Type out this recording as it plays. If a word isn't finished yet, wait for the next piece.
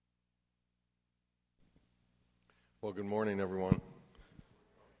Well, good morning, everyone.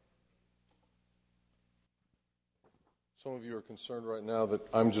 Some of you are concerned right now that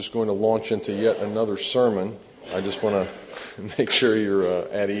I'm just going to launch into yet another sermon. I just want to make sure you're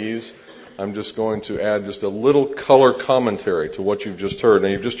at ease. I'm just going to add just a little color commentary to what you've just heard. Now,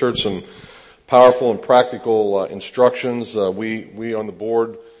 you've just heard some powerful and practical instructions. We on the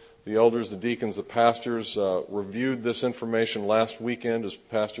board, the elders, the deacons, the pastors, reviewed this information last weekend, as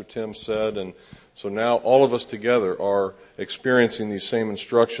Pastor Tim said, and so now all of us together are experiencing these same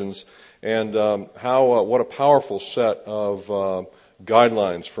instructions, and what a powerful set of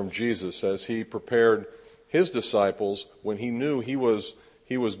guidelines from Jesus as he prepared his disciples when he knew he was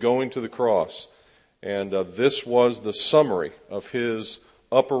going to the cross. And this was the summary of his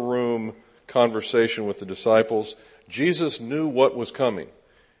upper room conversation with the disciples. Jesus knew what was coming.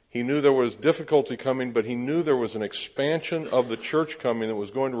 He knew there was difficulty coming, but he knew there was an expansion of the church coming that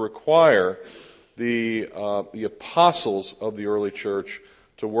was going to require the apostles of the early church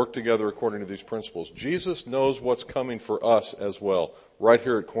to work together according to these principles. Jesus knows what's coming for us as well, right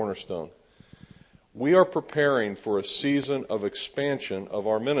here at Cornerstone. We are preparing for a season of expansion of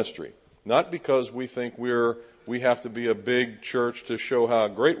our ministry, not because we think we have to be a big church to show how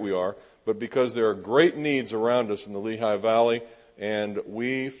great we are, but because there are great needs around us in the Lehigh Valley, and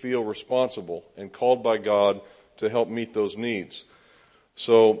we feel responsible and called by God to help meet those needs.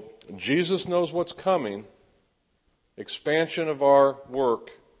 So Jesus knows what's coming, expansion of our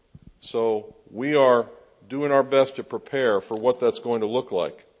work, so we are doing our best to prepare for what that's going to look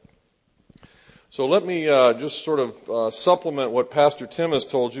like. So let me just sort of supplement what Pastor Tim has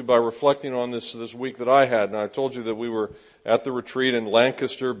told you by reflecting on this week that I had. Now, I told you that we were at the retreat in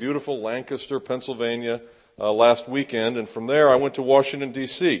Lancaster, beautiful Lancaster, Pennsylvania, last weekend, and from there I went to Washington,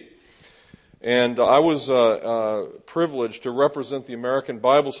 D.C., and I was privileged to represent the American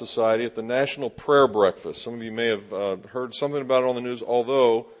Bible Society at the National Prayer Breakfast. Some of you may have heard something about it on the news,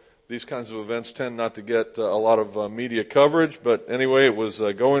 although these kinds of events tend not to get a lot of media coverage. But anyway, it was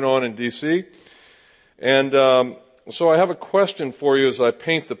going on in D.C., and so I have a question for you as I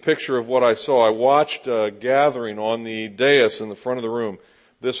paint the picture of what I saw. I watched a gathering on the dais in the front of the room,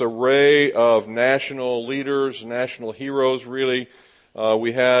 this array of national leaders, national heroes, really.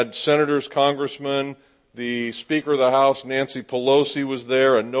 We had senators, congressmen, the Speaker of the House, Nancy Pelosi, was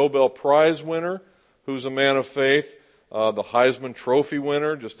there, a Nobel Prize winner who's a man of faith, the Heisman Trophy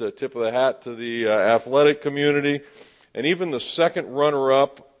winner, just a tip of the hat to the athletic community, and even the second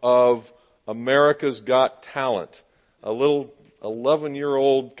runner-up of America's Got Talent, a little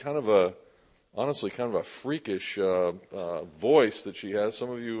 11-year-old, kind of a freakish voice that she has. Some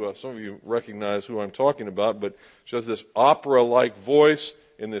of you recognize who I'm talking about, but she has this opera-like voice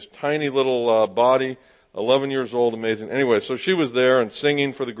in this tiny little body, 11 years old, amazing. Anyway, so she was there and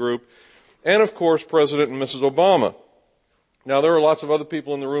singing for the group, and of course, President and Mrs. Obama. Now, there were lots of other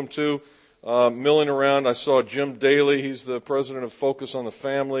people in the room too, milling around. I saw Jim Daly, he's the president of Focus on the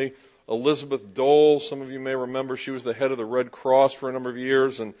Family. Elizabeth Dole, some of you may remember, she was the head of the Red Cross for a number of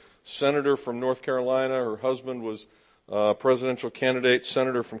years, and senator from North Carolina. Her husband was presidential candidate,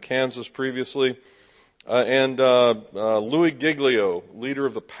 senator from Kansas previously. And Louis Giglio, leader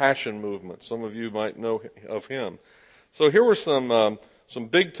of the Passion Movement. Some of you might know of him. So here were some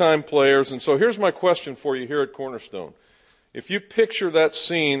big-time players. And so here's my question for you here at Cornerstone. If you picture that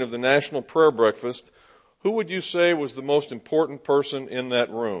scene of the National Prayer Breakfast, who would you say was the most important person in that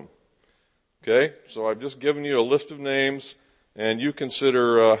room? Okay, so I've just given you a list of names, and you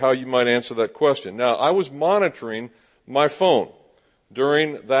consider how you might answer that question. Now, I was monitoring my phone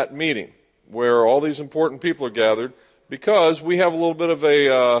during that meeting where all these important people are gathered because we have a little bit of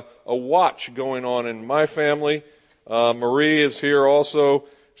a watch going on in my family. Marie is here also.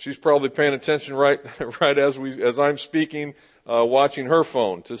 She's probably paying attention right as I'm speaking, watching her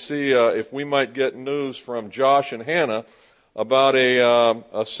phone to see if we might get news from Josh and Hannah about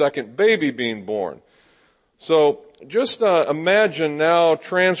a second baby being born. So just imagine now,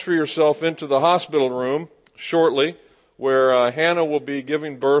 transfer yourself into the hospital room shortly where Hannah will be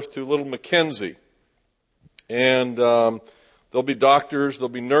giving birth to little Mackenzie. And there'll be doctors, there'll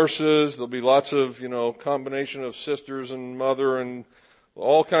be nurses, there'll be lots of, combination of sisters and mother and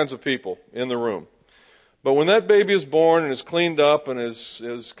all kinds of people in the room. But when that baby is born and is cleaned up and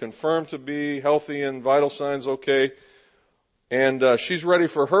is confirmed to be healthy and vital signs okay, and she's ready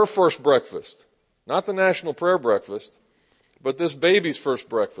for her first breakfast, not the National Prayer Breakfast, but this baby's first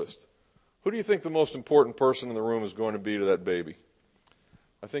breakfast, who do you think the most important person in the room is going to be to that baby?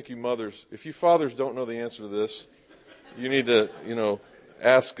 I think you mothers, if you fathers don't know the answer to this, you need to,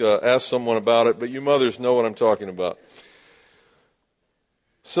 ask someone about it, but you mothers know what I'm talking about.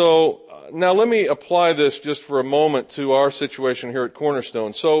 So Now let me apply this just for a moment to our situation here at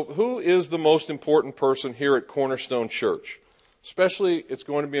Cornerstone. So who is the most important person here at Cornerstone Church? Especially, it's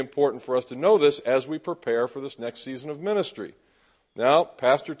going to be important for us to know this as we prepare for this next season of ministry. Now,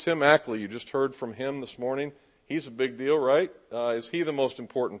 Pastor Tim Ackley, you just heard from him this morning. He's a big deal, right? Is he the most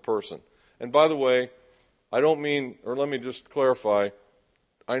important person? And by the way, I don't mean, or let me just clarify,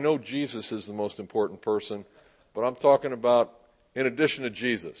 I know Jesus is the most important person, but I'm talking about in addition to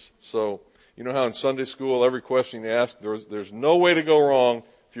Jesus. So, you know how in Sunday school, every question you ask, there's no way to go wrong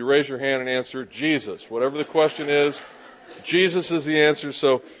if you raise your hand and answer Jesus. Whatever the question is, Jesus is the answer.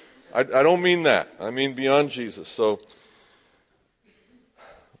 So, I don't mean that. I mean beyond Jesus.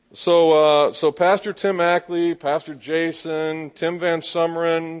 So Pastor Tim Ackley, Pastor Jason, Tim Van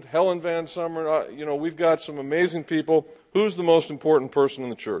Summeren, Helen Van Summeren, we've got some amazing people. Who's the most important person in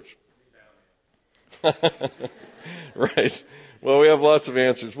the church? Right. Well, we have lots of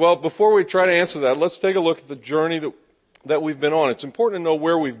answers. Well, before we try to answer that, let's take a look at the journey that we've been on. It's important to know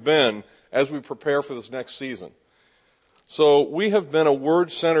where we've been as we prepare for this next season. So we have been a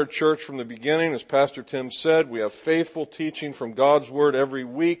Word-centered church from the beginning. As Pastor Tim said, we have faithful teaching from God's Word every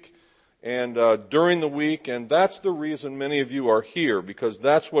week and during the week, and that's the reason many of you are here, because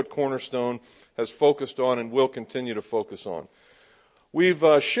that's what Cornerstone has focused on and will continue to focus on. We've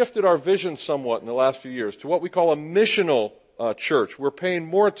shifted our vision somewhat in the last few years to what we call a missional church. We're paying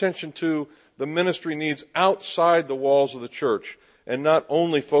more attention to the ministry needs outside the walls of the church and not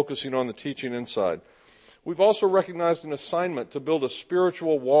only focusing on the teaching inside. We've also recognized an assignment to build a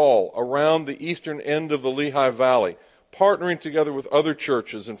spiritual wall around the eastern end of the Lehigh Valley, partnering together with other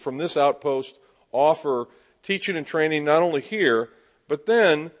churches, and from this outpost offer teaching and training not only here, but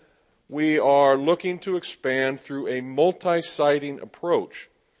then we are looking to expand through a multi-siting approach.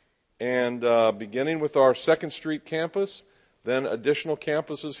 And beginning with our 2nd Street campus, then additional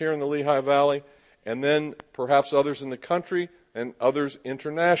campuses here in the Lehigh Valley, and then perhaps others in the country and others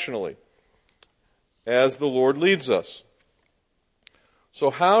internationally, as the Lord leads us.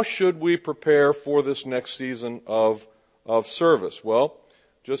 So how should we prepare for this next season of service? Well,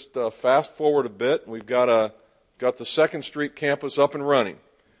 just fast forward a bit. We've got the 2nd Street campus up and running.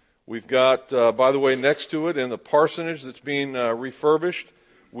 We've got, by the way, next to it in the parsonage that's being refurbished,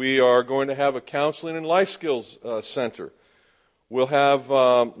 we are going to have a counseling and life skills center. We'll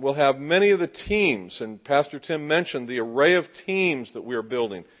have many of the teams, and Pastor Tim mentioned the array of teams that we are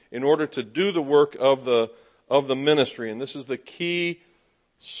building in order to do the work of the ministry. And this is the key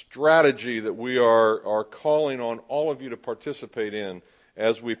strategy that we are calling on all of you to participate in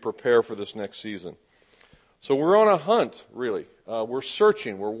as we prepare for this next season. So we're on a hunt, really. We're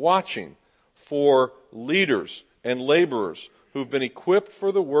searching, we're watching for leaders and laborers who've been equipped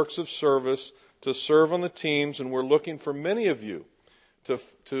for the works of service to serve on the teams, and we're looking for many of you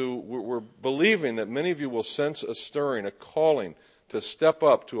we're believing that many of you will sense a stirring, a calling to step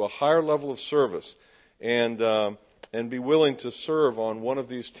up to a higher level of service and be willing to serve on one of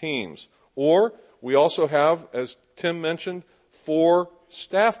these teams. Or we also have, as Tim mentioned, 4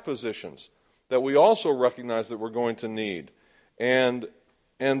 staff positions that we also recognize that we're going to need. And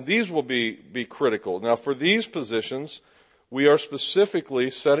these will be critical. Now, for these positions, we are specifically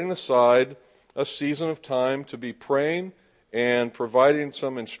setting aside a season of time to be praying and providing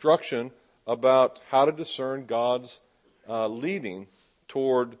some instruction about how to discern God's leading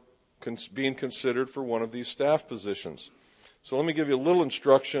toward being considered for one of these staff positions. So let me give you a little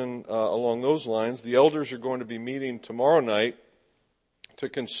instruction along those lines. The elders are going to be meeting tomorrow night to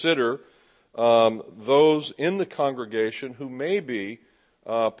consider those in the congregation who may be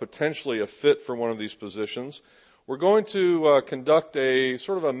potentially a fit for one of these positions. We're going to conduct a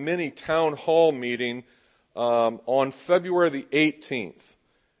sort of a mini town hall meeting on February the 18th.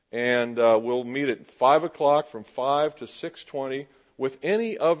 And we'll meet at 5 o'clock from 5 to 6:20 with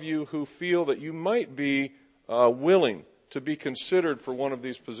any of you who feel that you might be willing to be considered for one of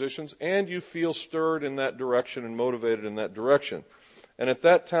these positions and you feel stirred in that direction and motivated in that direction. And at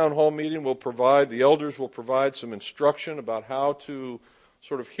that town hall meeting, the elders will provide some instruction about how to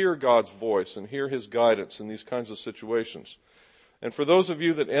sort of hear God's voice and hear His guidance in these kinds of situations. And for those of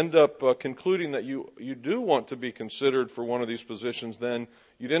you that end up concluding that you do want to be considered for one of these positions, then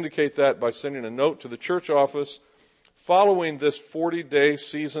you'd indicate that by sending a note to the church office following this 40-day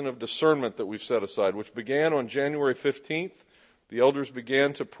season of discernment that we've set aside, which began on January 15th. The elders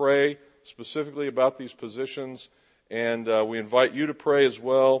began to pray specifically about these positions, and we invite you to pray as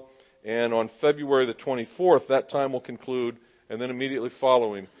well. And on February the 24th, that time will conclude, and then immediately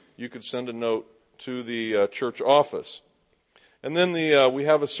following, you could send a note to the church office. And then we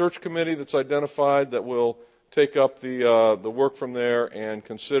have a search committee that's identified that will take up the work from there and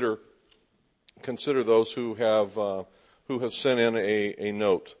consider consider those who have sent in a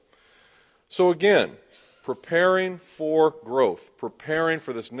note. So again, preparing for growth, preparing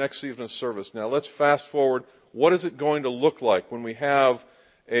for this next season of service. Now let's fast forward. What is it going to look like when we have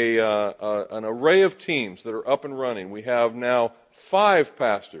an array of teams that are up and running? We have now 5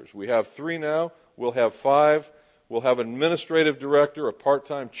 pastors. We have 3 now. We'll have 5. We'll have an administrative director, a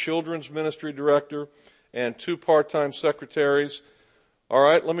part-time children's ministry director, and 2 part-time secretaries. All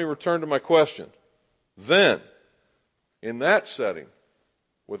right, let me return to my question. Then, in that setting,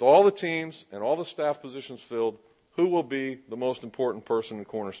 with all the teams and all the staff positions filled, who will be the most important person in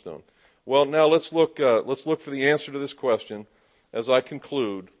Cornerstone? Well, now let's look for the answer to this question as I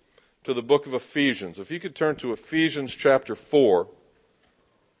conclude to the book of Ephesians. If you could turn to Ephesians chapter 4,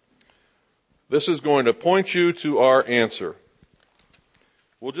 this is going to point you to our answer.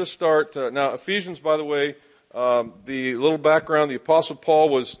 We'll just start. Now, Ephesians, by the way, the little background, the Apostle Paul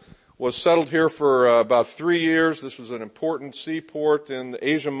was settled here for about 3 years. This was an important seaport in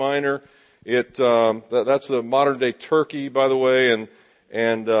Asia Minor. That's the modern-day Turkey, by the way,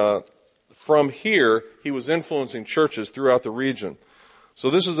 and from here, he was influencing churches throughout the region. So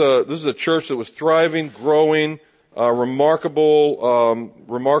this is a church that was thriving, growing, remarkable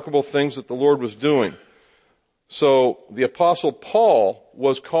things that the Lord was doing. So the Apostle Paul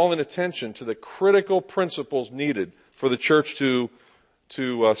was calling attention to the critical principles needed for the church to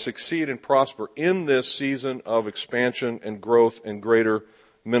succeed and prosper in this season of expansion and growth and greater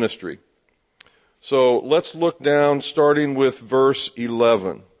ministry. So let's look down, starting with verse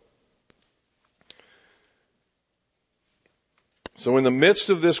 11. So in the midst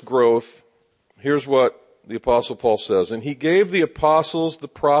of this growth, here's what the Apostle Paul says. And he gave the apostles, the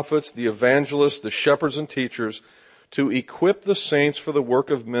prophets, the evangelists, the shepherds and teachers to equip the saints for the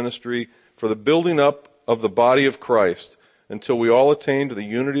work of ministry, for the building up of the body of Christ, until we all attain to the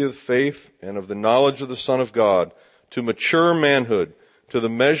unity of the faith and of the knowledge of the Son of God, to mature manhood, to the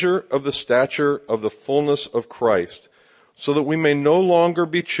measure of the stature of the fullness of Christ, so that we may no longer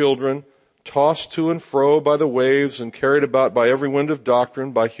be children, tossed to and fro by the waves and carried about by every wind of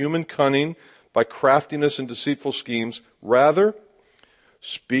doctrine, by human cunning, by craftiness and deceitful schemes. Rather,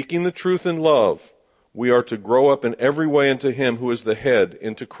 speaking the truth in love, we are to grow up in every way into Him who is the head,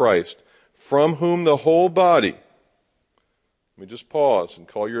 into Christ, from whom the whole body. Let me just pause and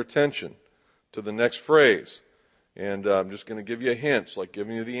call your attention to the next phrase. And I'm just going to give you a hint, it's like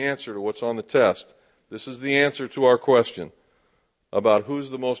giving you the answer to what's on the test. This is the answer to our question about who's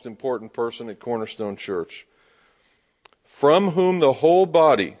the most important person at Cornerstone Church. From whom the whole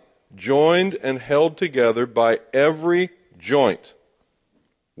body, joined and held together by every joint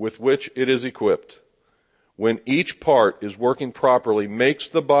with which it is equipped, when each part is working properly, makes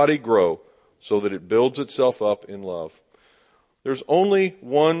the body grow so that it builds itself up in love. There's only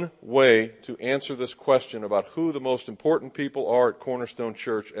one way to answer this question about who the most important people are at Cornerstone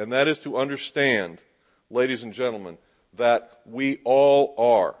Church, and that is to understand, ladies and gentlemen, that we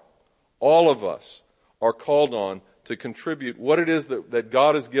all of us are called on to contribute what it is that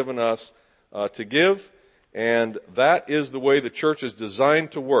God has given us to give, and that is the way the church is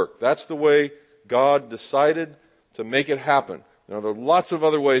designed to work. That's the way God decided to make it happen. Now, there are lots of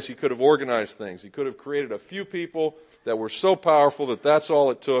other ways He could have organized things. He could have created a few people that were so powerful that that's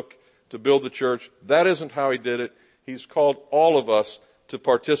all it took to build the church. That isn't how He did it. He's called all of us to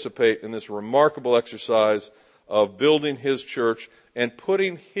participate in this remarkable exercise of building His church and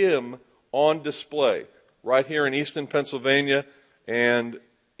putting Him on display right here in Easton, Pennsylvania, and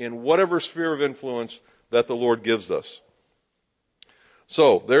in whatever sphere of influence that the Lord gives us.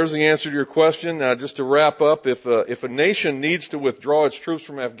 So, there's the answer to your question. Now, just to wrap up, if a nation needs to withdraw its troops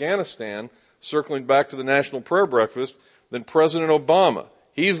from Afghanistan, circling back to the National Prayer Breakfast, then President Obama,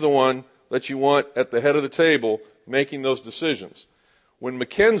 he's the one that you want at the head of the table making those decisions. When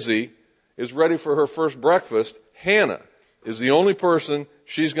Mackenzie is ready for her first breakfast, Hannah is the only person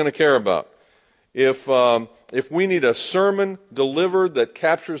she's going to care about. If we need a sermon delivered that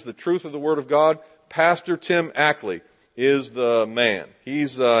captures the truth of the Word of God, Pastor Tim Ackley is the man.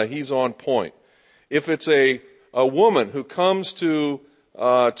 He's on point. If it's a woman who comes to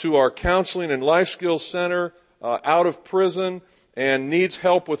our counseling and life skills center out of prison and needs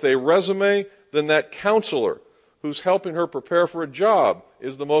help with a resume, then that counselor who's helping her prepare for a job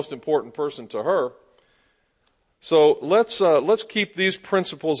is the most important person to her. So let's keep these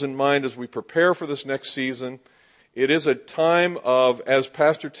principles in mind as we prepare for this next season. It is a time of, as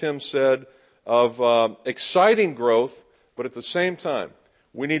Pastor Tim said, of exciting growth, but at the same time,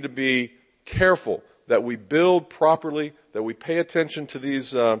 we need to be careful that we build properly, that we pay attention to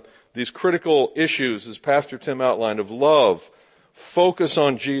these critical issues, as Pastor Tim outlined, of love, focus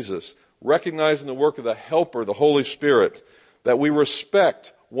on Jesus, recognizing the work of the Helper, the Holy Spirit, that we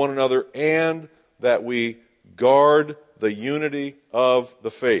respect one another and that we guard the unity of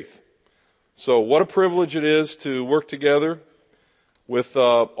the faith. So what a privilege it is to work together with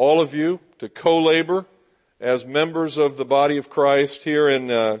all of you, to co-labor as members of the body of Christ here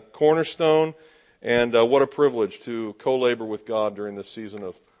in Cornerstone, and what a privilege to co-labor with God during this season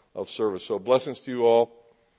of service. So blessings to you all.